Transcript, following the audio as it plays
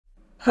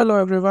Hello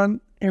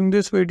everyone, in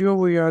this video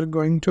we are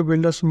going to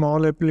build a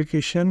small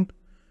application,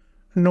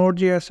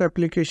 Node.js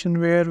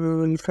application where we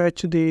will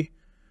fetch the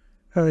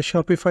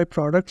Shopify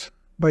products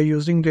by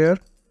using their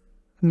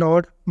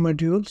Node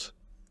modules.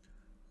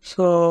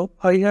 So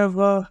I have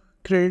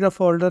created a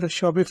folder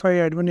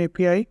Shopify Admin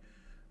API.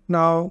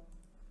 Now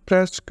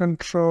press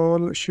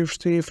Ctrl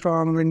Shift C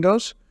from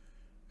Windows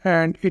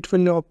and it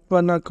will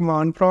open a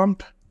command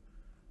prompt.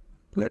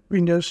 Let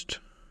me just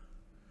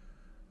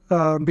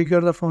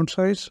bigger the font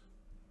size.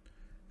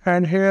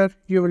 And here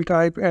you will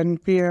type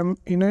npm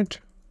init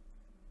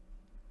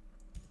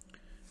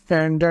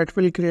and that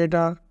will create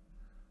a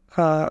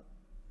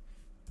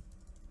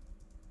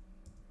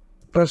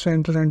press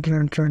enter and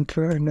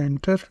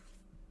enter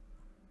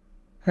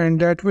and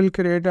that will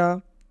create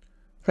a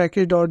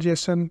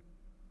package.json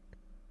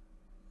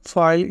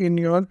file in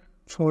your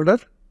folder.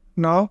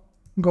 Now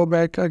go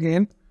back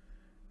again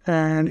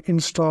and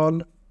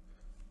install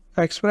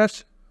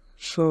Express.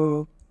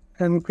 So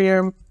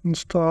npm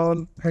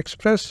install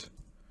Express.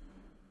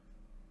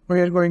 We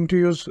are going to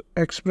use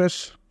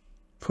Express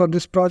for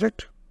this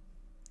project.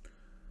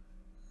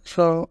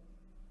 So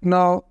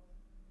now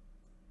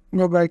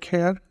go back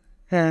here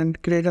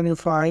and create a new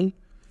file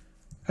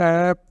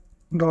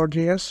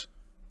app.js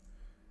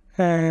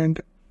and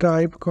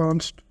type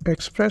const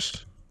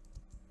express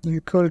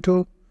equal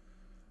to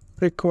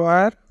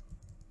require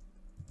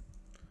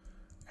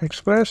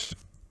express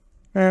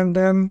and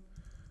then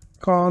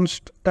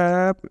const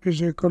app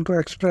is equal to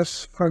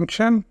express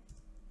function.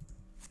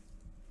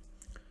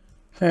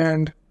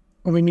 And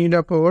we need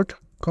a port,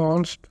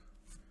 const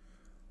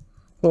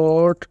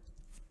port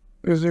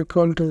is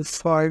equal to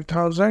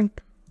 5000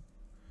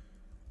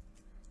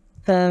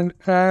 and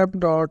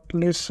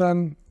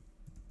app.listen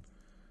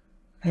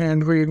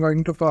and we're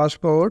going to pass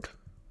port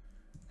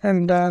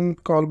and then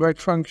callback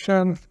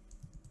function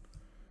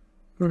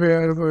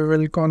where we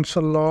will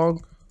console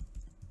log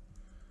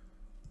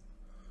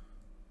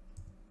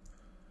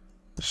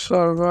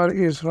server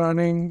is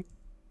running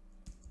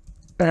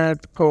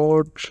at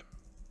port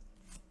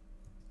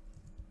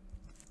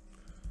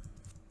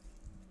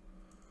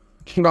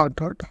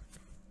dot.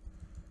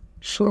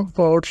 So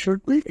port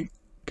should be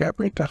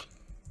capital.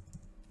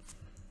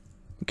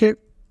 Okay,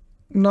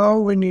 now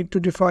we need to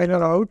define a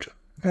route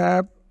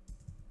app.get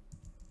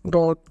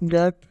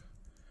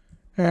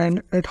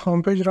and at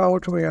homepage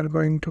route we are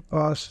going to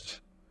pass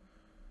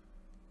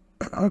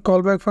a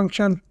callback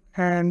function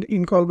and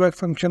in callback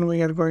function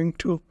we are going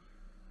to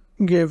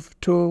give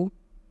two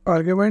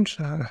arguments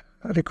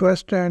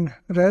request and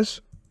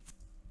res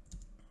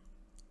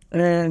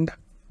and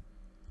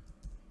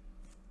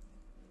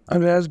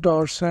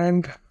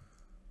res.send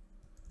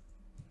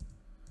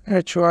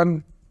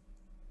h1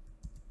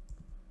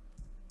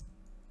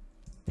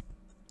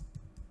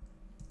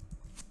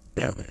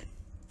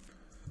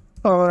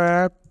 our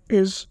app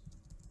is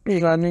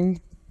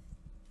running.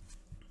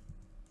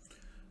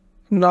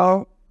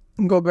 Now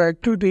go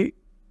back to the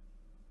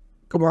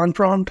command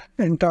prompt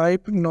and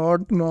type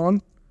node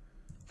mon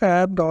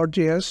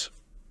app.js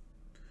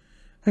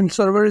and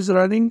server is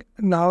running.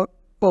 Now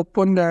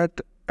open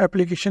that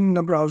application in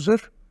the browser,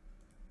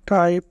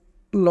 type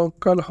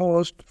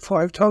localhost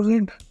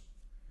 5000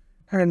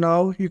 and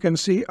now you can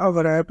see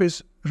our app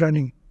is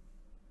running.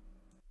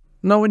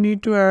 Now we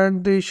need to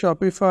add the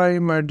Shopify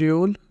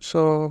module.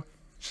 So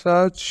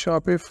search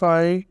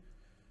Shopify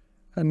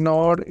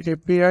Node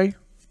API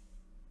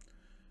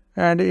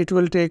and it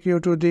will take you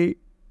to the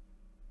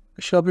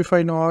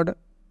Shopify Node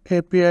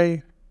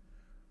API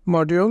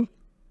module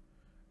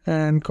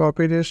and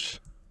copy this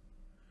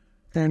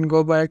and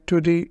go back to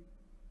the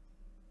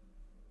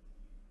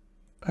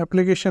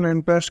application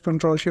and press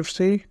Ctrl Shift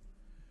C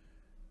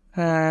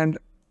and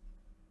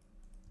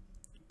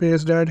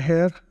paste that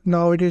here.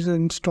 Now it is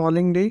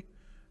installing the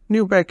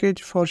new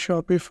package for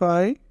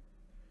Shopify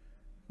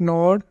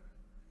Node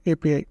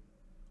API.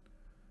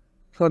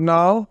 So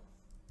now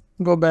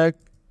go back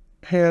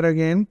here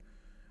again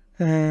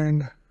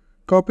and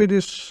copy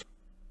this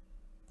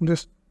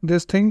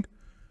thing,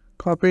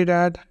 copy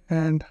that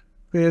and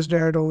paste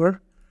that over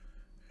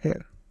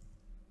here.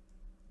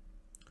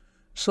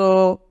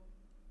 So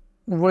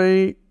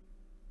we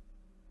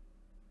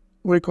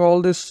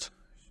call this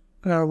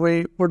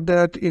we put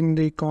that in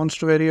the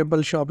const variable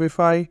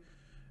Shopify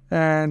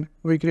and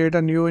we create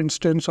a new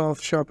instance of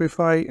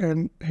Shopify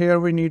and here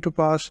we need to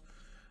pass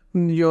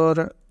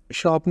your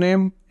shop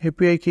name,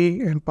 API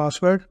key and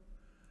password.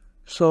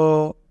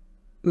 So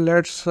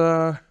let's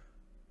grab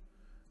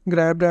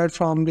that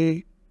from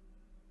the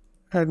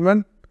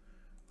admin,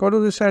 go to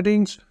the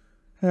settings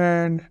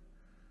and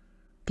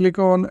click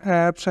on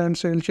apps and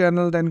sales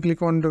channel, then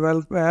click on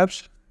develop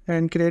apps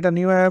and create a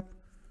new app.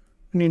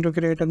 We need to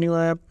create a new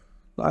app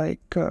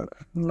like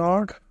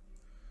Node.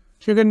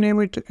 You can name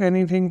it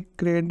anything,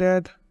 create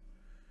that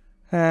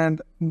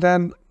and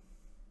then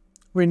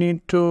we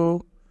need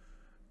to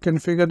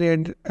configure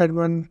the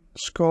admin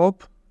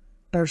scope.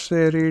 Let's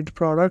say read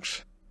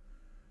products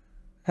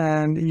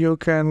and you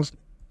can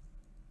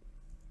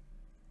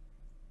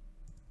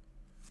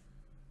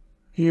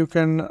you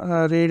can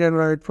read and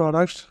write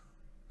products.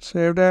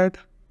 Save that.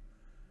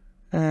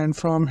 And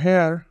from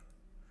here,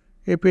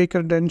 API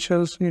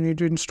credentials, you need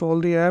to install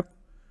the app,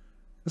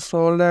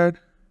 install that.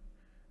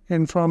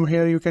 And from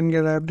here, you can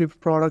grab the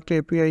product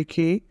API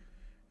key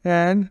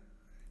and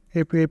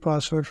API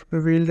password.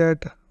 Reveal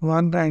that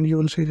one and you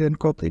will see, then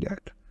copy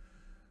that.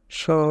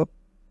 So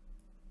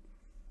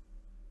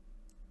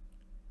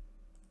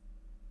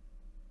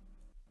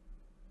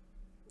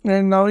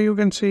and now you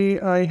can see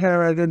I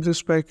have added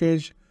this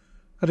package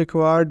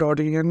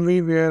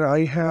require.env where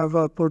I have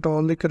put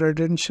all the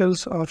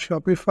credentials of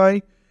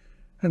Shopify,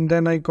 and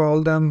then I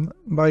call them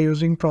by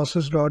using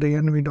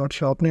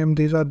process.env.shopname.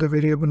 These are the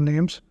variable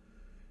names,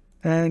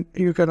 and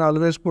you can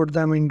always put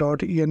them in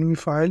 .env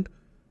file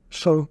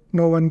so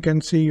no one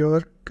can see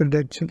your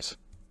credentials.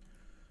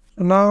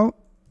 Now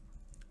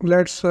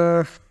let's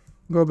go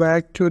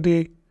back to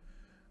the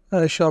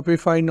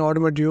Shopify node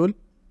module,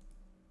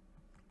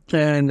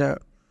 and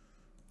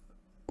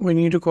we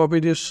need to copy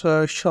this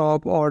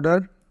shop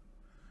order.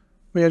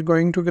 We are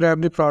going to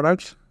grab the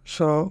products,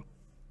 so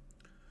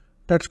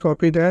let's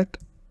copy that,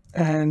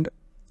 and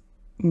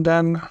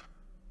then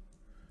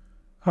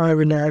I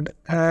will add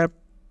app.get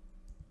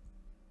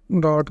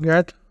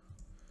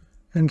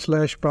and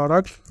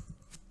 /products,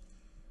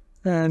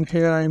 and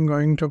here I am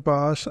going to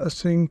pass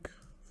async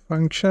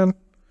function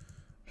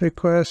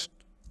request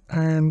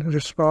and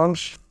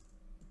response,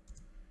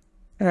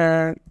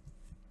 and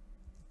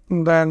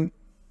then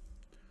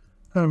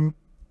I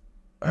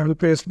will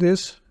paste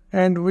this,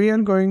 and we are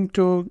going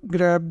to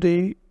grab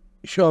the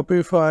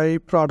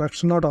Shopify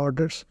products, not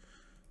orders.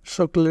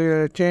 So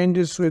change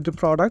this with the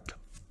product,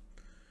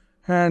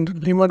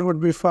 and limit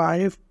would be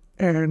 5,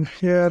 and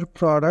here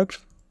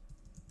products,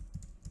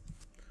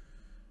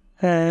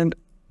 and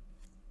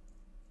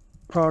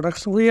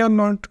products. We are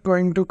not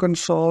going to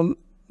console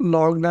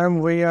log them.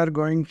 We are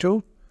going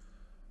to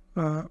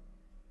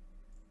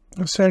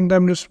send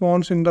them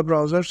response in the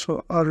browser.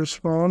 So our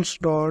response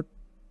dot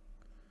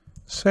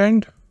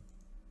send,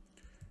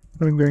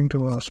 we're going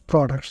to ask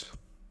products,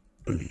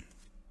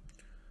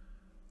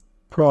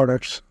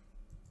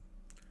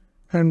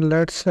 and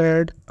let's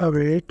add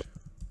await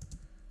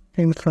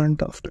in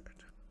front of it.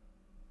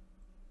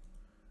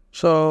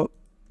 So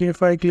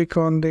if I click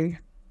on the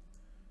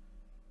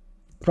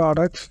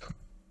products,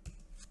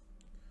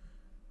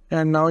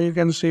 and now you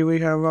can see we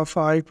have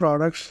 5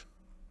 products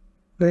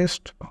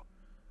list.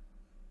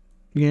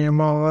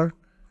 Game over.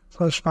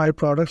 First 5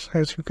 products,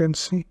 as you can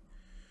see,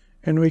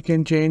 and we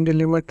can change the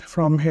limit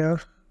from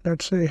here.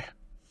 Let's say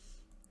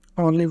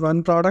only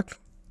 1 product,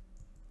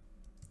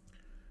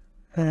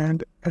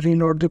 and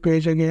reload the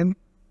page again,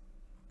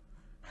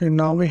 and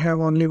now we have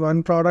only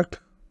 1 product.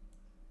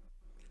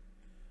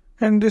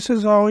 And this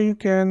is how you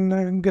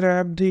can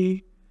grab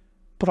the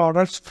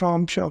products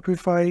from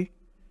Shopify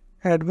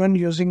admin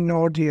using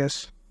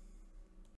Node.js.